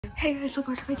Hey guys,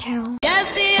 welcome to my channel. Today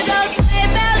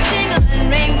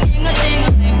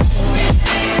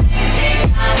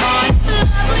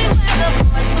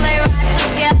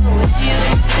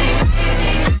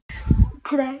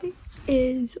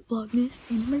is Vlogmas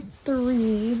day number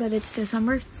 3, but it's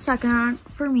December 2nd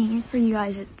for me. For you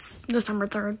guys, it's December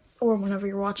 3rd or whenever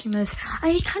you're watching this.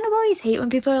 I kind of always hate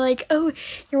when people are like, oh,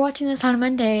 you're watching this on a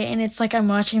Monday, and it's like I'm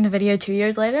watching the video 2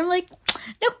 years later. I'm like,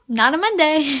 nope, not a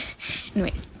Monday.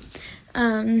 Anyways.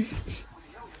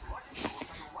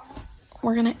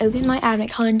 We're gonna open my advent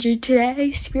calendar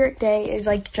today. Spirit Day is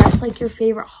like dressed like your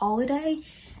favorite holiday.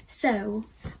 So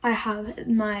I have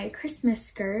my Christmas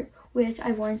skirt, which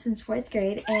I've worn since 4th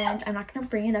grade, and I'm not gonna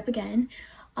bring it up again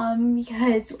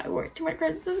because I wore it to my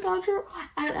Christmas concert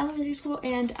at elementary school,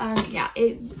 and yeah,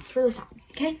 it's really sad.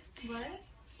 Okay. What?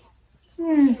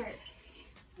 No,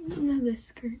 this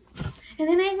skirt. And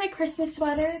then I have my Christmas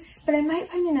sweater, but I might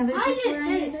find another thing to wear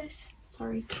under this.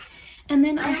 Sorry. And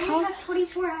then I have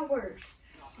 24 hours.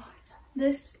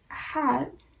 This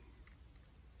hat,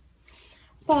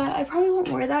 but I probably won't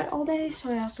wear that all day,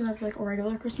 so I also have like a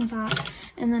regular Christmas hat,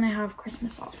 and then I have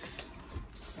Christmas socks.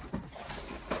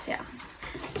 So yeah,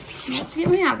 let's get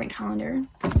my advent calendar.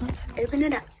 Let's open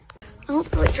it up. I don't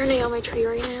feel like turning on my tree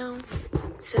right now,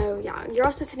 so yeah, you're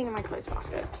also sitting in my clothes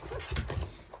basket.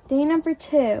 Day number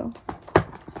 2.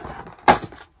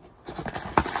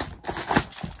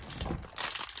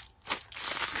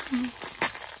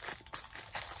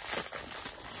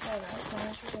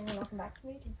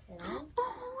 Oh,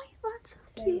 that's so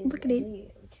cute. Look at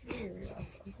it.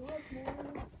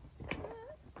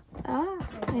 Ah,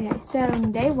 okay, so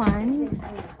day 1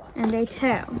 and day 2.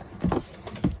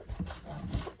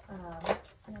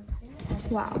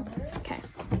 Wow, okay.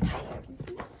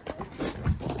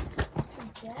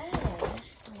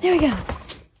 There we go.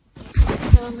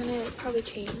 So I'm gonna probably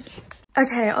change.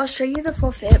 Okay, I'll show you the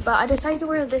full fit, but I decided to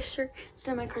wear this shirt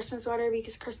instead of my Christmas sweater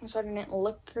because Christmas sweater didn't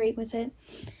look great with it.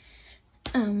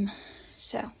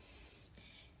 So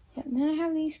yeah, then I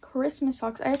have these Christmas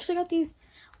socks. I actually got these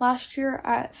last year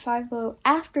at Five Below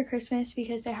after Christmas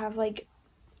because they have like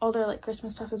all their like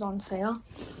Christmas stuff is on sale.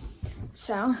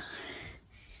 So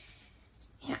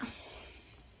yeah,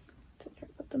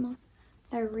 put them on.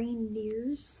 They're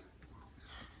reindeers.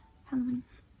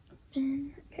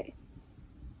 Okay.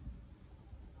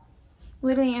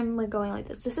 Literally, I'm like going like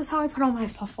this. This is how I put on my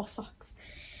softball socks.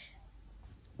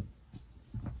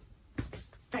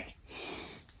 Okay.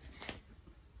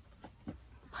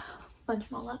 Bunch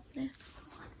them all up there.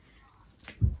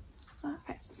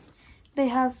 Okay. They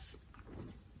have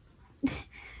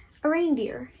a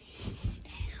reindeer.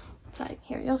 Side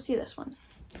here, you'll see this one.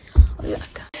 I'll be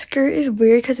back. Skirt is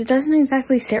weird because it doesn't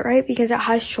exactly sit right because it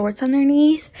has shorts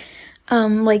underneath,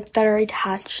 like that are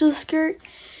attached to the skirt.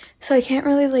 So I can't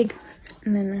really like.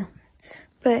 No.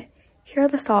 But here are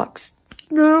the socks.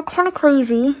 They're kind of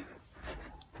crazy.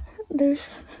 There's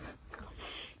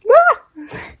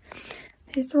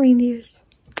the reindeers.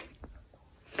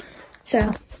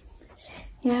 So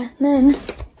yeah, then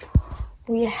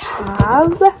we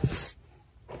have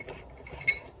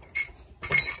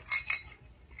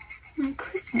my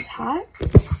Christmas hat.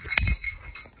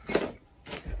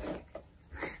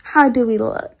 How do we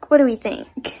look? What do we think?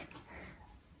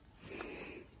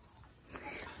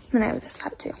 And I have this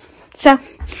hat too. So,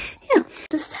 yeah.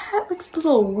 This hat looks a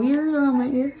little weird around my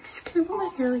ears. Can I put my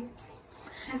hair like this?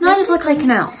 No, I just look like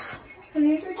an elf. Have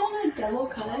you ever done a double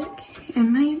cut? It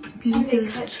might be And they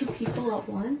cut 2 people at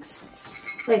once?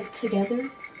 Like, together?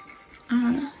 I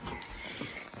don't know.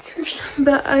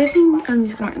 But I think I'm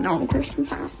just wearing a normal Christmas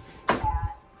hat.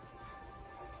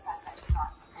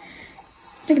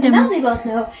 Look at them. Now they both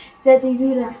know that they've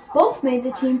either both made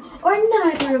the team or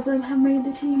neither of them have made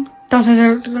the team.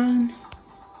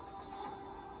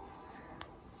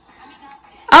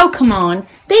 Oh, come on.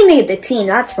 They made the team.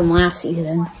 That's from last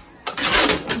season.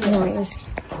 Anyways.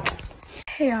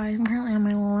 Hey guys, I'm currently on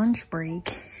my lunch break.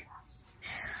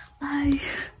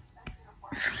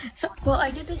 Well, I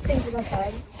did these things with my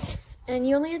head. And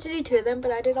you only had to do 2 of them,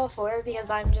 but I did all 4 because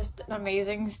I'm just an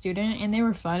amazing student. And they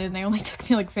were fun, and they only took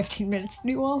me like 15 minutes to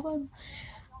do all of them.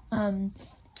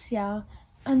 So yeah.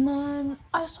 And then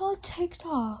I saw a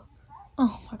TikTok.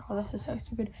 Oh my god, this is so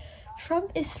stupid.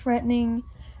 Trump is threatening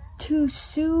to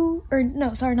sue, or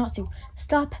no, sorry, not sue.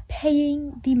 Stop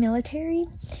paying the military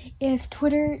if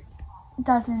Twitter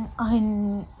doesn't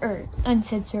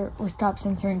uncensor or stop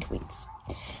censoring tweets.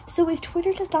 So if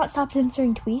Twitter does not stop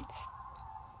censoring tweets,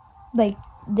 like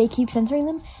they keep censoring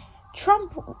them,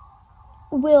 Trump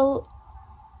will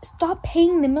stop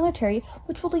paying the military,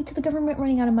 which will lead to the government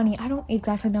running out of money. I don't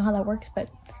exactly know how that works, but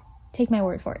take my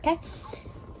word for it, okay?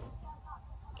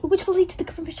 which will lead to the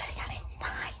government shutting down in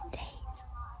 9 days.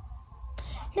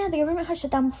 Now, the government has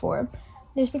shut down before.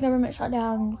 There's been government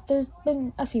shutdown. There's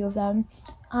been a few of them.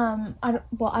 I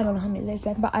don't know how many there's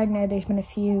been, but I know there's been a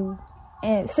few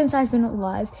since I've been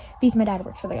alive, because my dad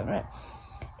works for the government.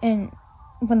 And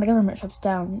when the government shuts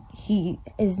down, he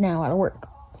is now out of work.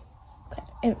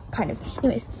 Kind of.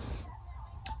 Anyways.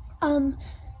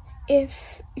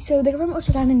 So the government will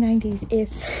shut down in 9 days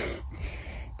if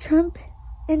Trump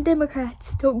and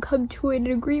Democrats don't come to an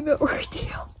agreement or a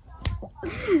deal.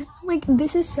 Like,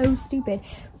 this is so stupid.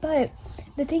 But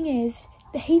the thing is,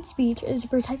 the hate speech is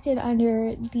protected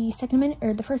under the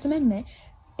First Amendment,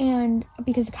 and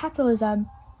because of capitalism,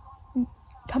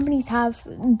 companies have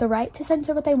the right to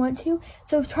censor what they want to.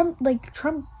 So if Trump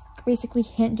basically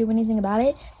can't do anything about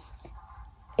it,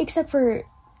 except for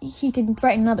he can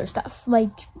threaten other stuff,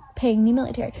 like paying the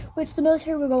military, which the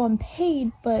military will go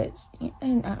unpaid, but I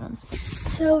don't know.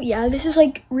 So yeah, this is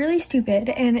like really stupid,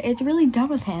 and it's really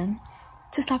dumb of him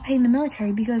to stop paying the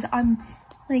military, because I'm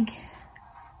like,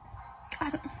 I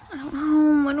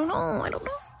don't know.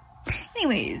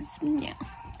 Anyways, yeah.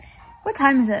 What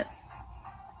time is it?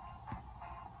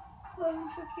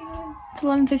 11:59. It's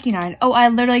 11:59. Oh, I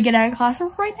literally get out of class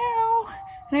right now,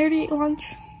 and I already ate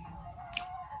lunch.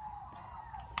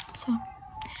 So, I'm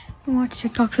gonna watch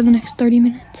TikTok for the next 30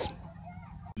 minutes.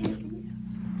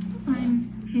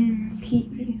 I'm in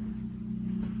PE.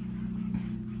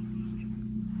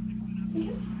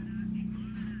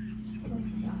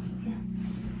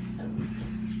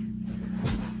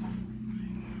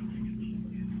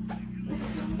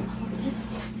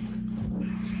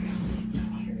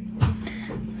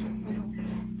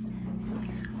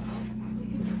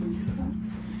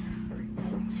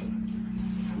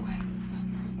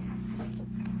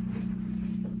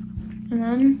 And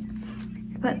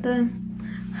then put the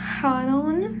hat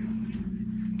on.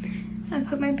 I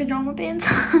put my pajama pants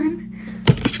on.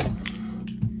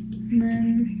 And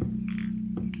then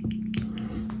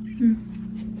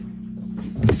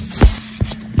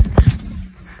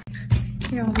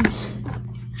here,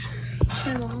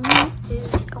 my mom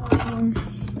is going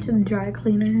to the dry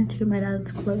cleaner to get my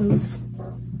dad's clothes.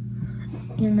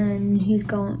 And then she's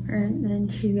going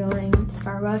to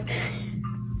Starbucks.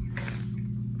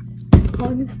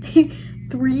 Longest day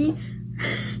 3.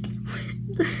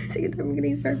 Second time I'm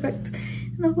getting Starbucks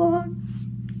in the vlog.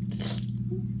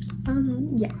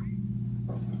 Yeah.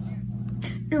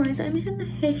 Anyways, I'm in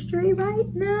history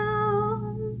right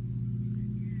now.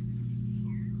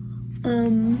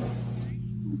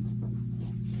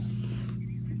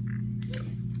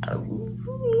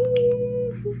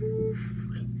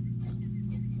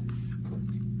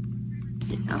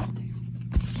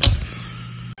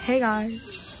 Hey guys.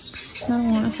 Another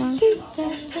one of them.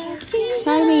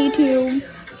 Sorry, me too.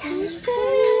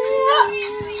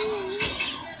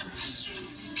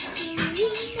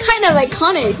 Kind of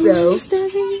iconic though.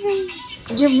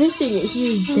 You're missing it.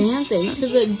 He's dancing to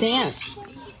the dance.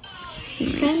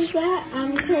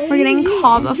 We're getting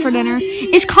kava for dinner.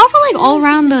 Is kava like all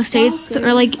around the states,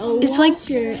 or like it's like,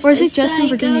 or is it just in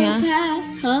Virginia?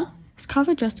 Huh? Is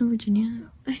kava just in Virginia?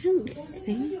 I don't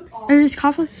think so. Or is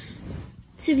kava?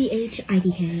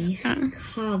 CBHIDK.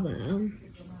 Kava.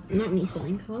 Not me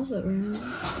spelling kava wrong.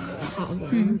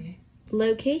 Kava.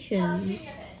 Locations.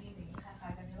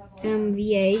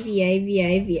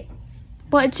 VA.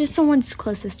 Well, it's just the one's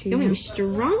closest to you. Going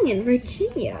strong in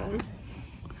Virginia.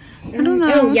 I don't know.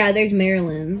 Oh yeah, there's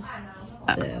Maryland.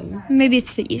 So maybe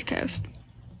it's the East Coast.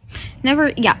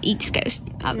 East Coast.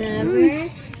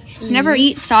 Never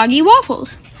eat soggy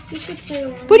waffles.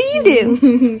 What do you do?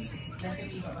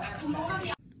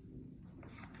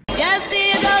 Just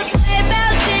see those sleigh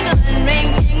bells jingle and ring,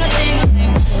 jingle, jingle.